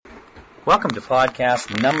Welcome to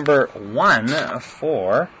podcast number 1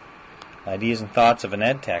 for Ideas and Thoughts of an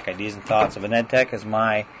EdTech. Ideas and Thoughts of an EdTech is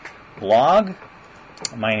my blog.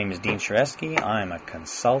 My name is Dean Sharesky. I'm a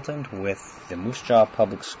consultant with the Moose Jaw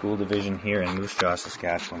Public School Division here in Moose Jaw,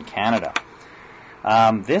 Saskatchewan, Canada.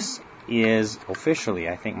 This is officially,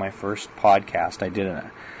 I think, my first podcast.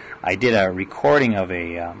 I did a recording of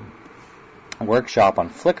a workshop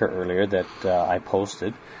on Flickr earlier that I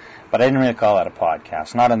posted. But I didn't really call that a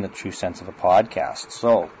podcast, not in the true sense of a podcast.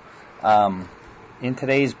 So, in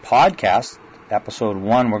today's podcast, episode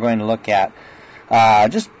 1, we're going to look at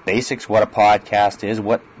just basics, what a podcast is,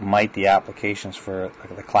 what might the applications for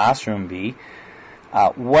the classroom be,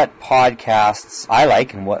 what podcasts I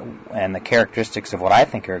like and the characteristics of what I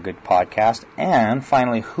think are a good podcast, and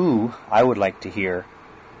finally, who I would like to hear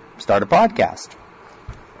start a podcast.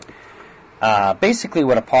 Basically,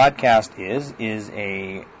 what a podcast is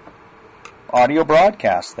a audio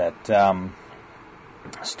broadcast that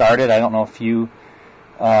started, I don't know if you,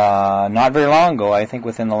 not very long ago, I think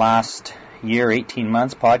within the last year, 18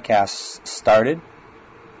 months, podcasts started.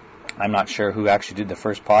 I'm not sure who actually did the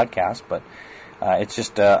first podcast, but it's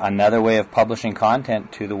just another way of publishing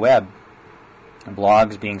content to the web.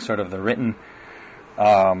 Blogs being sort of the written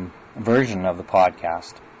version of the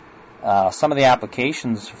podcast. Some of the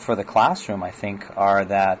applications for the classroom, I think, are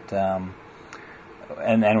that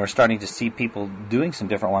and we're starting to see people doing some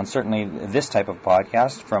different ones. Certainly this type of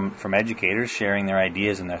podcast from educators sharing their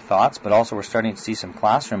ideas and their thoughts, but also we're starting to see some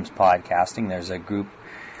classrooms podcasting. There's a group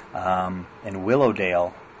in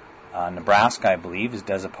Willowdale, Nebraska, I believe,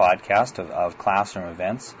 does a podcast of classroom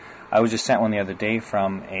events. I was just sent one the other day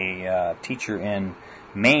from a teacher in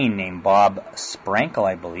Maine named Bob Sprankle,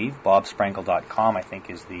 I believe. BobSprankle.com, I think,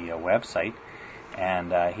 is the website.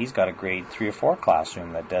 And he's got a grade 3 or 4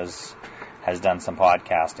 classroom that has done some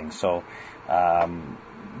podcasting. So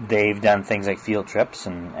they've done things like field trips,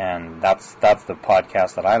 and that's the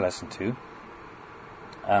podcast that I listen to.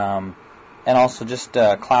 And also just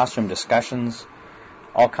classroom discussions,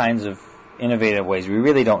 all kinds of innovative ways. We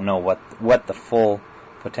really don't know what the full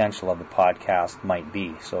potential of the podcast might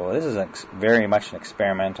be. So this is very much an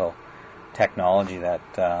experimental technology that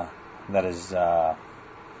is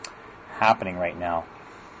happening right now.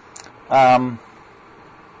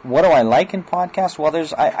 What do I like in podcasts? Well,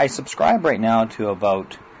 I subscribe right now to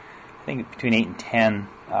about, I think, between 8 and 10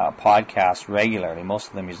 podcasts regularly. Most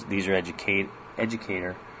of them, these are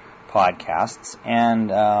educator podcasts. And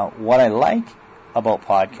what I like about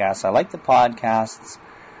podcasts, I like the podcasts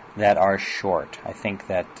that are short. I think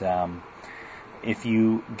that if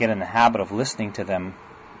you get in the habit of listening to them,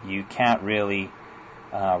 you can't really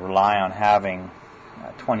rely on having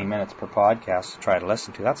 20 minutes per podcast to try to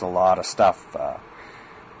listen to. That's a lot of stuff.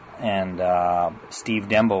 And Steve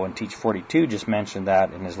Dembo in Teach 42 just mentioned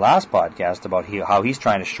that in his last podcast about how he's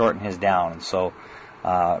trying to shorten his down. And so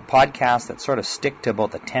podcasts that sort of stick to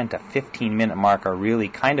about the 10 to 15 minute mark are really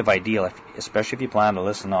kind of ideal, especially if you plan to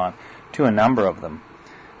listen on to a number of them.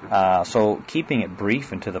 So keeping it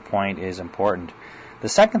brief and to the point is important. The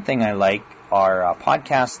second thing I like are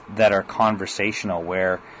podcasts that are conversational,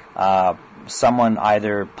 where someone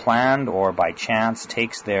either planned or by chance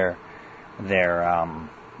takes their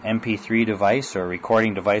MP3 device or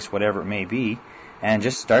recording device, whatever it may be, and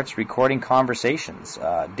just starts recording conversations.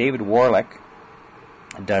 David Warlick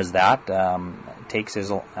does that. Takes his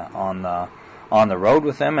on the road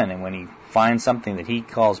with him, and when he finds something that he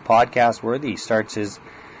calls podcast worthy, he starts his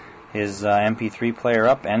MP3 player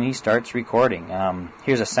up and he starts recording.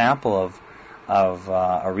 Here's a sample of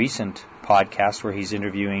a recent podcast where he's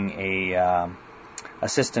interviewing a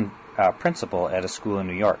assistant principal at a school in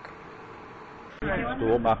New York.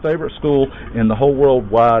 School, my favorite school in the whole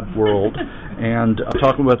wide world, and I'm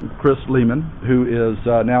talking with Chris Lehman, who is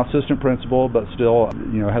now assistant principal, but still,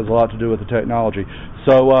 has a lot to do with the technology.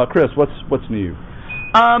 So, Chris, what's new?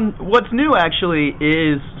 What's new actually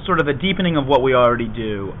is sort of a deepening of what we already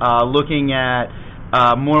do, looking at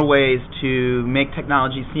more ways to make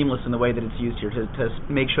technology seamless in the way that it's used here, to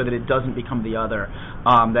make sure that it doesn't become the other,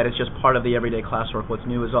 that it's just part of the everyday classwork. What's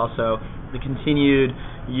new is also the continued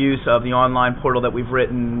use of the online portal that we've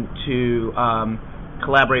written to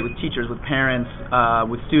collaborate with teachers, with parents,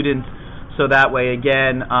 with students, so that way,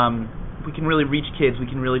 again, we can really reach kids. We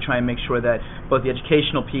can really try and make sure that both the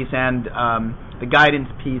educational piece and the guidance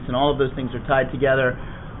piece and all of those things are tied together,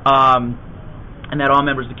 and that all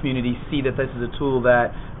members of the community see that this is a tool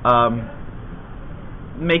that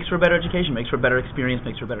makes for a better education, makes for a better experience,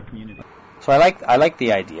 makes for a better community. So I like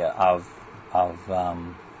the idea of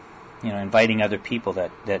inviting other people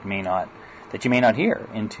that you may not hear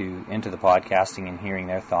into the podcasting and hearing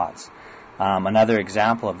their thoughts. Another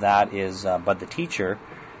example of that is Bud the Teacher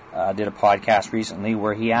did a podcast recently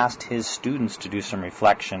where he asked his students to do some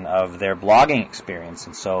reflection of their blogging experience.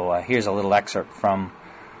 And so here's a little excerpt from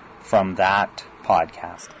that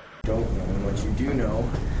podcast. Don't know and what you do know,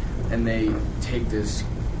 and they take this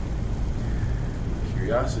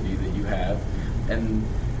curiosity that you have and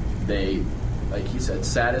they, like he said,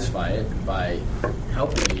 satisfy it by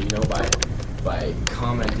helping you, by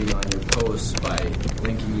commenting on your posts, by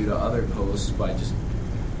linking you to other posts, by just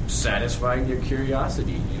satisfying your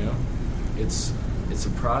curiosity, It's a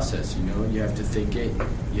process, You have to think it,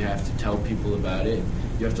 you have to tell people about it,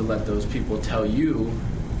 you have to let those people tell you,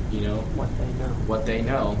 what they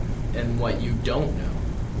know and what you don't know.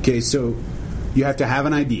 Okay, so you have to have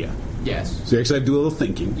an idea. Yes. So you actually have to do a little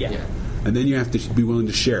thinking. Yeah. And then you have to be willing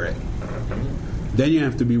to share it. Mm-hmm. Then you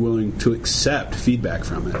have to be willing to accept feedback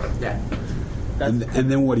from it. Yeah. And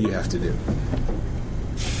then what do you have to do?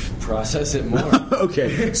 Process it more.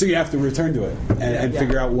 Okay, so you have to return to it and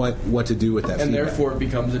figure out what to do with that and feedback. Therefore it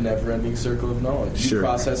becomes a never-ending circle of knowledge. Sure. You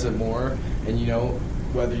process it more, and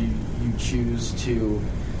whether you choose to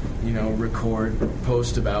record,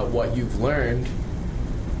 post about what you've learned,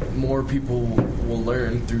 more people will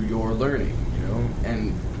learn through your learning,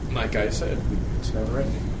 and like I said, it's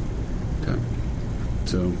never-ending. Okay.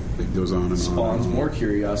 So it goes on and Spawns on. more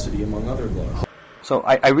curiosity among other blogs. So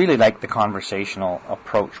I really like the conversational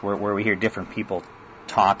approach where we hear different people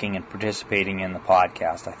talking and participating in the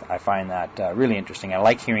podcast. I find that really interesting. I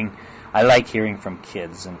like hearing from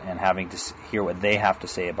kids and having to hear what they have to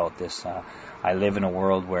say about this. I live in a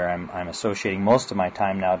world where I'm associating most of my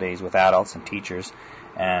time nowadays with adults and teachers,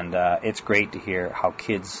 and it's great to hear how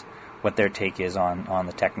kids, what their take is on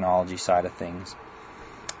the technology side of things.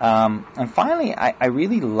 And finally, I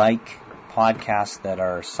really like podcasts that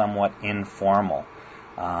are somewhat informal.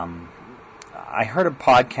 I heard a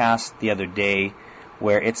podcast the other day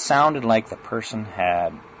where it sounded like the person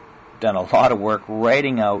had done a lot of work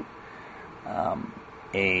writing out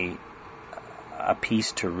a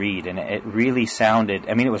piece to read, and it really sounded,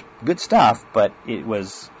 it was good stuff, but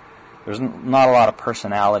there's not a lot of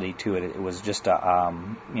personality to it. It was just a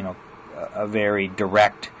very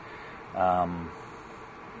direct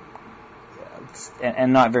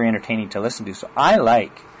and not very entertaining to listen to. So I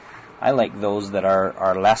like those that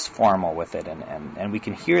are less formal with it, and we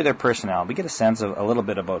can hear their personality. We get a sense of a little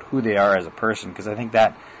bit about who they are as a person, because I think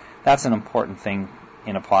that's an important thing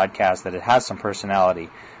in a podcast, that it has some personality.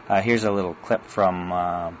 Here's a little clip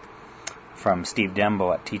from Steve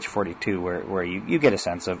Dembo at Teach 42, where you get a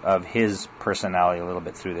sense of his personality a little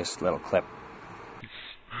bit through this little clip.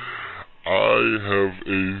 I have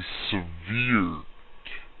a severe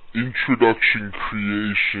introduction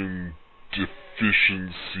creation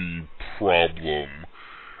deficiency problem,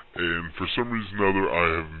 and for some reason or other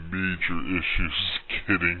I have major issues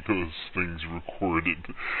getting those things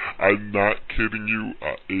recorded. I'm not kidding you,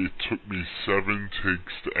 it took me 7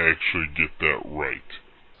 takes to actually get that right.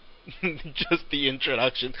 Just the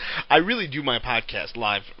introduction. I really do my podcast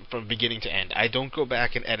live from beginning to end. I don't go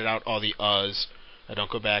back and edit out all the uhs. I don't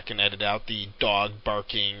go back and edit out the dog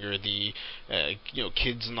barking or the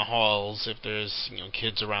kids in the halls if there's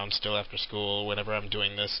kids around still after school whenever I'm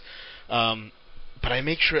doing this. But I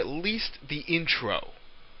make sure at least the intro,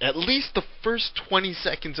 at least the first 20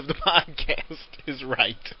 seconds of the podcast is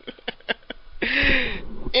right.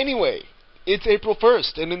 Anyway, it's April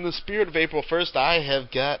 1st, and in the spirit of April 1st, I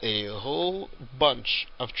have got a whole bunch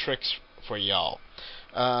of tricks for y'all.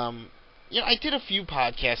 I did a few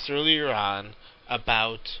podcasts earlier on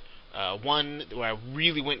about one where I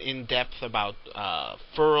really went in depth about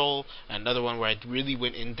Furl, another one where I really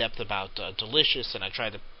went in depth about Delicious, and I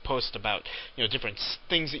tried to post about different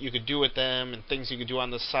things that you could do with them and things you could do on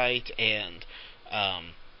the site, and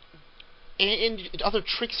other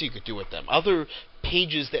tricks you could do with them, other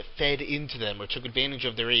pages that fed into them or took advantage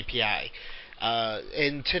of their API.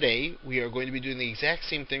 And today we are going to be doing the exact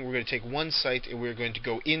same thing. We're going to take one site and we're going to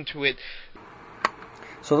go into it.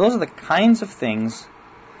 So those are the kinds of things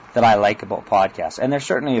that I like about podcasts, and they're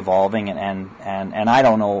certainly evolving, and I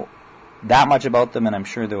don't know that much about them, and I'm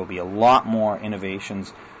sure there will be a lot more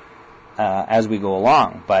innovations as we go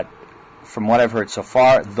along. But from what I've heard so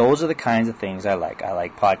far, those are the kinds of things I like. I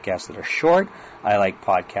like podcasts that are short, I like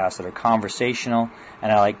podcasts that are conversational,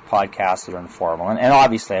 and I like podcasts that are informal. And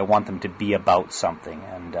obviously I want them to be about something.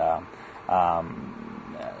 And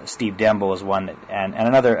Steve Dembo is one, and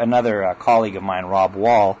another colleague of mine, Rob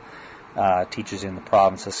Wall, teaches in the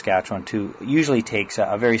province of Saskatchewan too, usually takes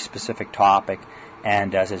a very specific topic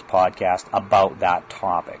and does his podcast about that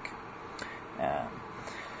topic.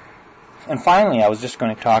 And finally, I was just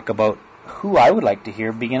going to talk about who I would like to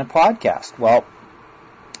hear begin a podcast. Well,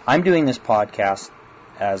 I'm doing this podcast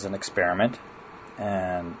as an experiment,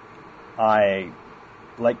 and I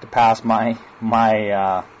like to pass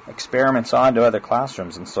my experiments on to other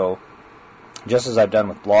classrooms. And so, just as I've done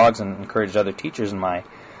with blogs and encouraged other teachers in my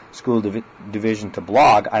school division to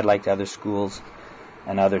blog, I'd like other schools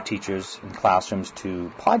and other teachers in classrooms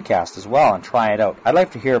to podcast as well and try it out. I'd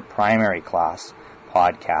like to hear a primary class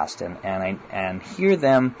podcast and hear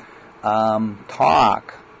them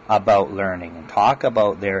talk about learning and talk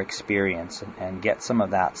about their experience and get some of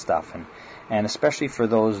that stuff, and especially for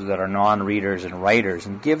those that are non-readers and writers,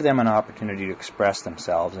 and give them an opportunity to express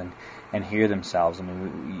themselves and hear themselves. I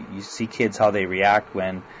mean, you see kids how they react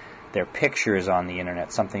when their picture is on the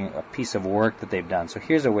internet, a piece of work that they've done. So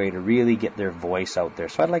here's a way to really get their voice out there.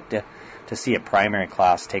 So I'd like to see a primary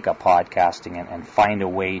class take up podcasting and find a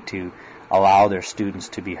way to allow their students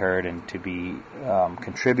to be heard and to be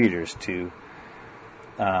contributors to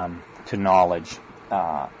knowledge.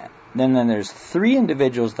 Then there's 3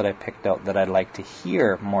 individuals that I picked out that I'd like to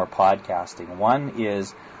hear more podcasting. One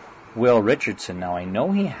is Will Richardson. Now, I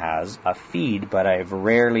know he has a feed, but I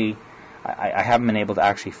haven't been able to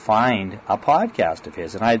actually find a podcast of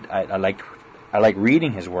his, and I like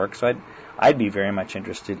reading his work, so I'd be very much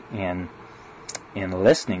interested in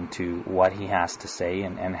listening to what he has to say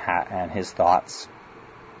and his thoughts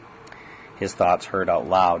heard out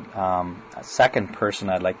loud. A second person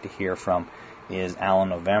I'd like to hear from is Alan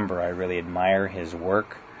November. I really admire his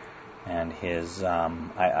work and his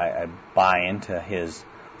I buy into his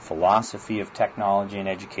philosophy of technology and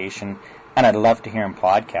education, and I'd love to hear him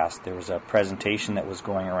podcast. There was a presentation that was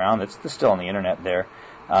going around, it's still on the internet there,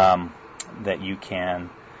 that you can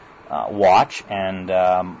watch, and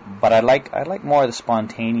but I like more of the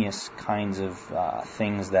spontaneous kinds of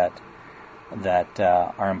things that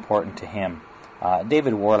are important to him.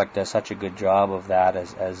 David Warlick does such a good job of that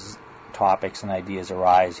as topics and ideas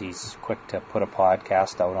arise. He's quick to put a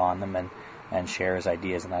podcast out on them and share his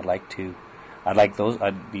ideas, and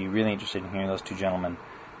I'd be really interested in hearing those 2 gentlemen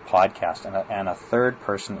podcast. And a third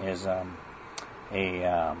person is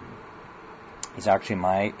he's actually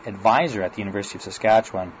my advisor at the University of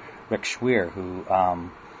Saskatchewan, Rick Schweer, who I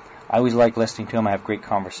always like listening to him. I have great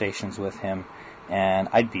conversations with him, and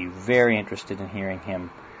I'd be very interested in hearing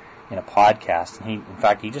him in a podcast. And in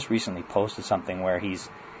fact, he just recently posted something where he's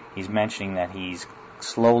mentioning that he's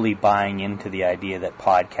slowly buying into the idea that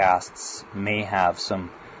podcasts may have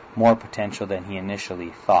some more potential than he initially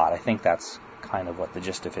thought. I think that's kind of what the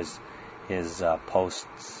gist of his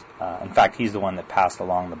posts. In fact, he's the one that passed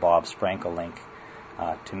along the Bob Sprankle link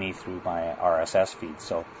to me through my RSS feed.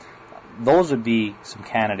 So those would be some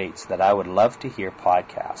candidates that I would love to hear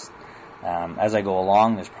podcast. As I go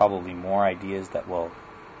along, there's probably more ideas that will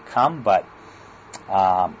come, but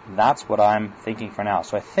that's what I'm thinking for now.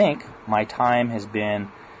 So I think my time has been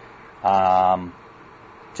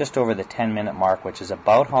just over the 10-minute mark, which is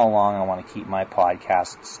about how long I want to keep my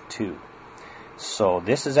podcasts to. So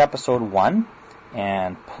this is episode 1,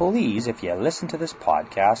 and please, if you listen to this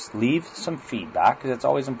podcast, leave some feedback, because it's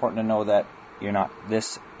always important to know that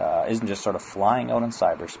this isn't just sort of flying out in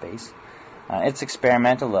cyberspace. It's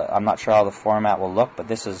experimental. I'm not sure how the format will look, but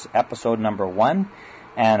this is episode number 1,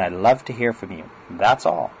 and I'd love to hear from you. That's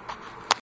all.